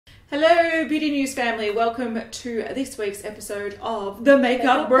Hello Beauty News family, welcome to this week's episode of the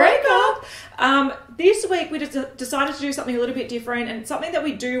Makeup Breakup. This week we just decided to do something a little bit different, and something that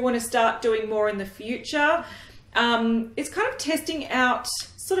we do want to start doing more in the future. It's kind of testing out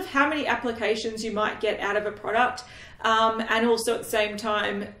sort of how many applications you might get out of a product, and also at the same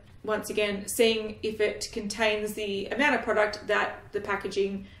time, once again, seeing if it contains the amount of product that the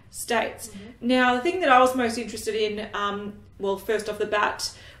packaging states. Now, the thing that I was most interested in, well, first off the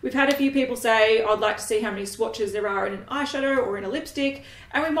bat, we've had a few people say, I'd like to see how many swatches there are in an eyeshadow or in a lipstick,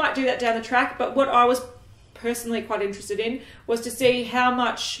 and we might do that down the track. But what I was personally quite interested in was to see how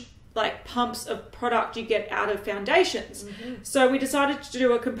much like pumps of product you get out of foundations. So we decided to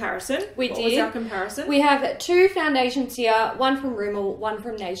do a comparison. What was our comparison? We have two foundations here, one from Rimmel, one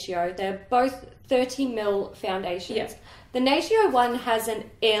from Natio. They're both 30ml foundations. Yeah. The Natio one has an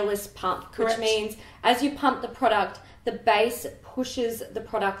airless pump, Correct. which means as you pump the product, the base pushes the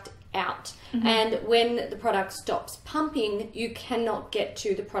product out. And when the product stops pumping, you cannot get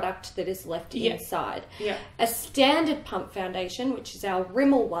to the product that is left inside. A standard pump foundation, which is our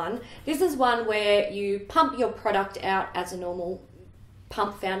Rimmel one, this is one where you pump your product out as a normal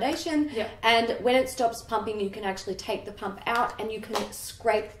pump foundation, and when it stops pumping, you can actually take the pump out and you can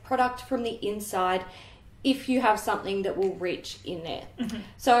scrape product from the inside if you have something that will reach in there.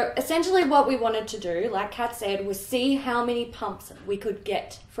 So essentially what we wanted to do, like Kat said, was see how many pumps we could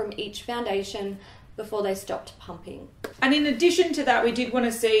get from each foundation before they stopped pumping. And in addition to that, we did want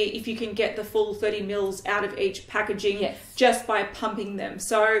to see if you can get the full 30 mils out of each packaging just by pumping them.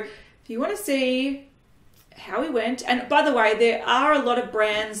 So if you want to see how we went, and by the way, there are a lot of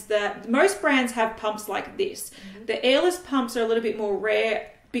brands that, most brands have pumps like this. The airless pumps are a little bit more rare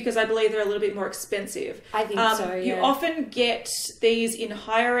because I believe they're a little bit more expensive. I think so, yeah. You often get these in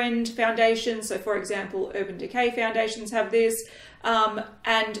higher end foundations. So for example, Urban Decay foundations have this.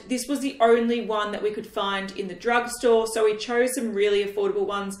 And this was the only one that we could find in the drugstore. So we chose some really affordable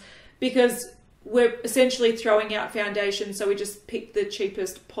ones because we're essentially throwing out foundation. So we just picked the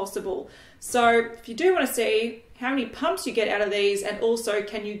cheapest possible. So if you do want to see how many pumps you get out of these, and also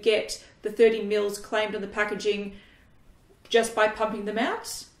can you get the 30 mils claimed on the packaging just by pumping them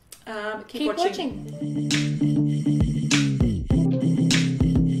out, keep watching.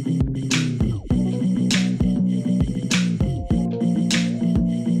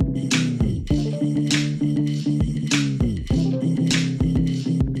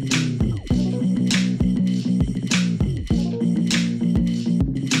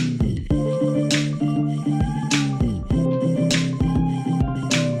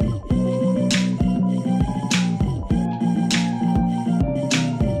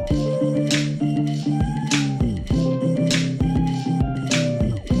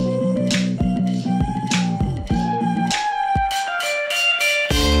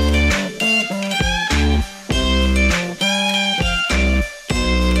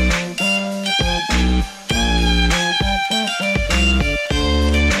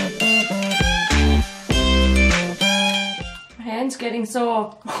 Getting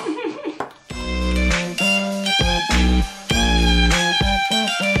sore.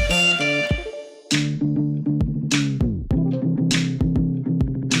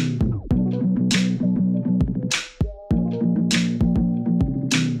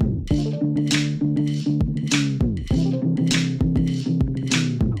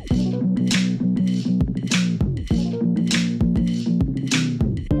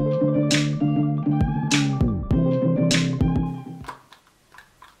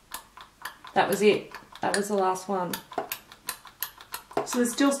 That was it. That was the last one. So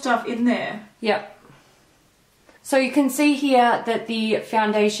there's still stuff in there. Yep. So you can see here that the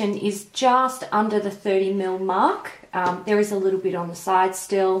foundation is just under the 30ml mark. There is a little bit on the side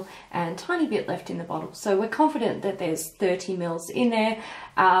still and a tiny bit left in the bottle. So we're confident that there's 30 mils in there.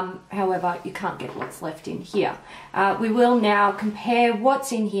 However, you can't get what's left in here. We will now compare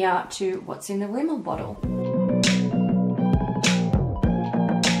what's in here to what's in the Rimmel bottle.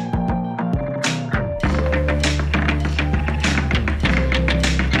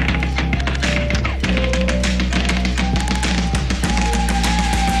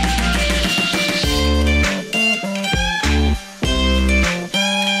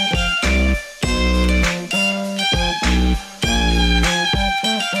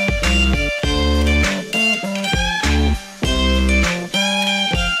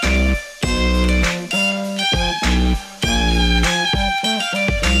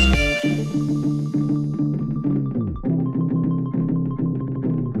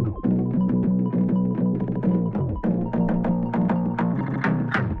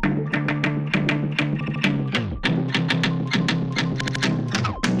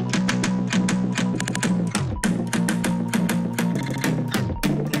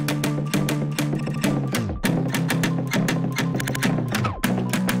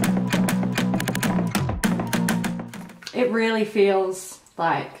 definitely feels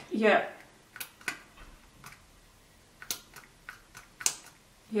like... Yeah.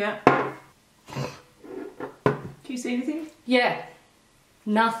 Yeah. Do you see anything? Yeah.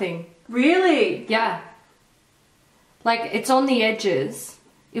 Nothing. Really? Yeah. Like, it's on the edges.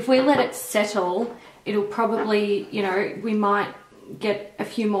 If we let it settle, it'll probably, you know, we might get a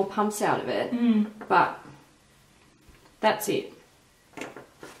few more pumps out of it. But that's it.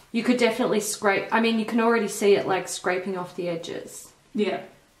 You could definitely scrape. I mean, you can already see it, like, scraping off the edges. Yeah.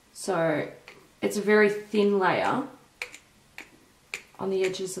 So, it's a very thin layer on the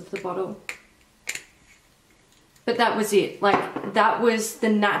edges of the bottle. But that was it. Like, that was the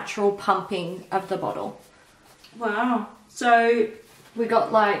natural pumping of the bottle. Wow. So we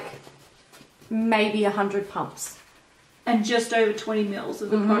got like maybe 100 pumps. And just over 20 mils of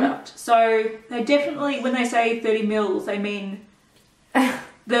the product. So they definitely, when they say 30 mils, they mean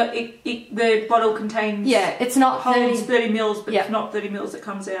the bottle contains... Yeah, it's not holds 30 mils, but it's not 30 mils that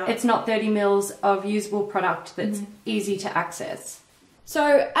comes out. It's not 30 mils of usable product that's easy to access.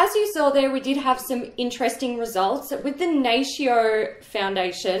 So, as you saw there, we did have some interesting results. With the Natio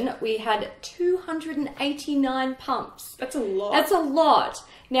foundation, we had 289 pumps. That's a lot. That's a lot.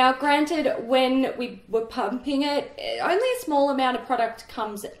 Now, granted, when we were pumping it, only a small amount of product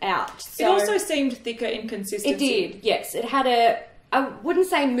comes out. So it also seemed thicker in consistency. It did, yes. It had a, I wouldn't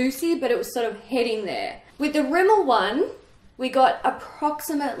say moussey, but it was sort of heading there. With the Rimmel one, we got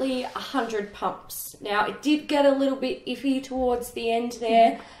approximately 100 pumps. Now, it did get a little bit iffy towards the end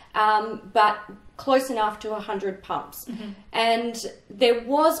there, but close enough to 100 pumps. And there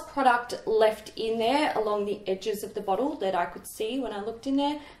was product left in there along the edges of the bottle that I could see when I looked in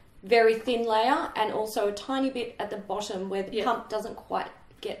there. Very thin layer, and also a tiny bit at the bottom where the pump doesn't quite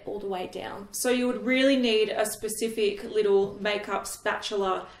get all the way down. So you would really need a specific little makeup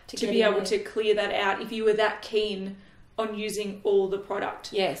spatula to be able to clear that out if you were that keen on using all the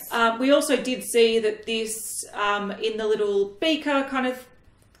product. Yes. We also did see that this, in the little beaker kind of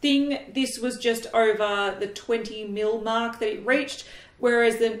thing, this was just over the 20 mil mark that it reached,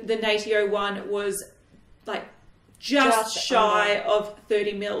 whereas the Natio one was like just shy of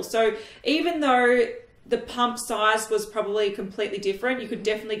 30 mil. So even though the pump size was probably completely different, you could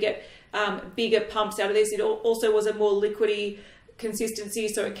definitely get bigger pumps out of this. It also was a more liquidy consistency,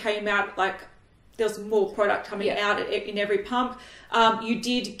 so it came out like there was more product coming out in every pump. You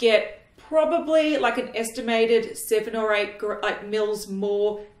did get probably like an estimated 7 or 8 like mils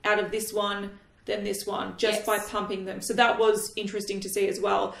more out of this one than this one just by pumping them. So that was interesting to see as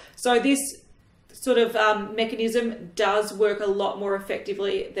well. So this sort of mechanism does work a lot more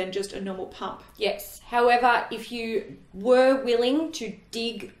effectively than just a normal pump. Yes. However, if you were willing to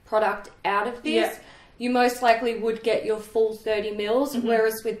dig product out of this, you most likely would get your full 30 mils,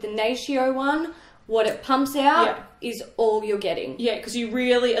 whereas with the Natio one, what it pumps out is all you're getting. Yeah, because you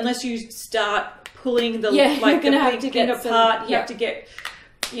really, unless you start pulling the like the big thing apart, you have to get,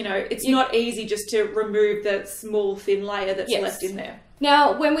 you know, it's not easy just to remove the small thin layer that's left in there.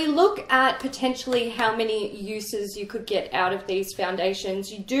 Now, when we look at potentially how many uses you could get out of these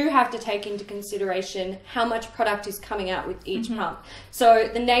foundations, you do have to take into consideration how much product is coming out with each pump. So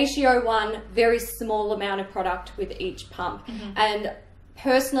the Natio one, very small amount of product with each pump. And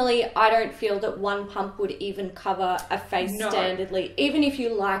personally, I don't feel that one pump would even cover a face standardly, even if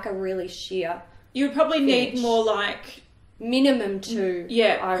you like a really sheer You would probably need more like... minimum 2.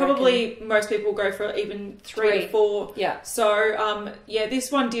 Yeah, probably most people go for even 3 to 4. Yeah. So, yeah,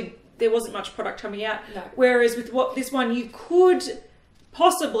 this one there wasn't much product coming out. No. Whereas with this one, you could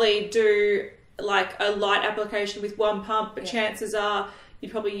possibly do like a light application with one pump, but chances are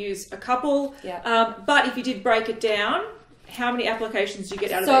you'd probably use a couple. Yeah. But if you did break it down, how many applications do you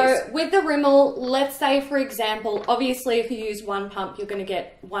get out of these? So with the Rimmel, let's say, for example, obviously if you use one pump, you're going to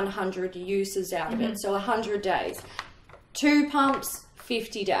get 100 uses out of it. So 100 days. 2 pumps,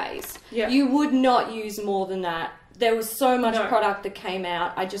 50 days. Yeah. You would not use more than that. There was so much product that came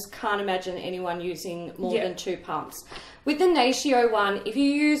out. I just can't imagine anyone using more than 2 pumps. With the Natio one, if you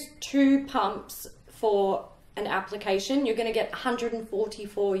use 2 pumps for an application, you're going to get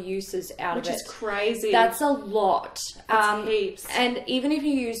 144 uses out of it. Which is crazy. That's a lot. That's heaps. And even if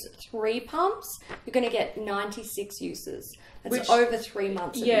you use 3 pumps, you're going to get 96 uses. That's over 3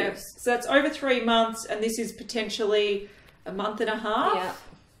 months of use. So that's over 3 months, and this is potentially a month and a half,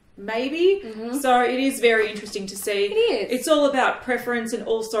 maybe. So it is very interesting to see. It is. It's all about preference and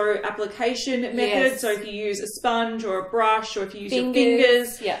also application method. So if you use a sponge or a brush, or if you use your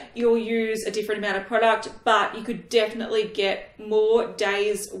fingers, you'll use a different amount of product, but you could definitely get more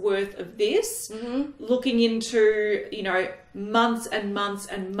days worth of this. Looking into, you know, months and months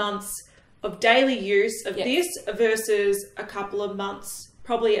and months of daily use of Yes. this versus a couple of months,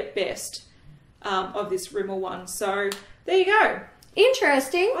 probably at best, of this Rimmel one. So there you go.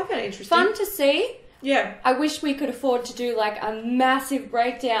 Interesting. I found it interesting. Fun to see. Yeah. I wish we could afford to do like a massive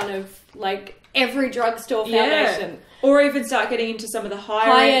breakdown of like every drugstore foundation. Or even start getting into some of the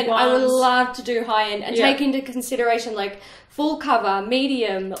higher end ones. I would love to do high end and take into consideration like full cover,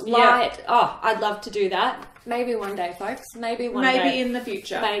 medium, light. Oh, I'd love to do that. Maybe one day, folks. Maybe one day. Maybe in the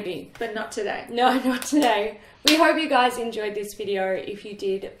future. Maybe. But not today. No, not today. We hope you guys enjoyed this video. If you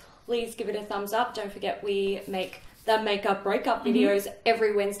did, please give it a thumbs up. Don't forget we make the Makeup Breakup videos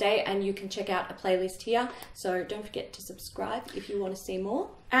every Wednesday, and you can check out a playlist here. So don't forget to subscribe if you want to see more.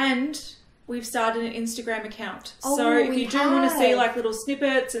 And we've started an Instagram account. So if you do want to see like little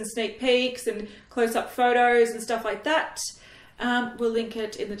snippets and sneak peeks and close-up photos and stuff like that, we'll link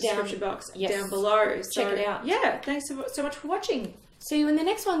it in the description box down below. So, check it out. Yeah, thanks so much for watching. See you in the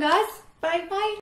next one, guys. Bye. Bye.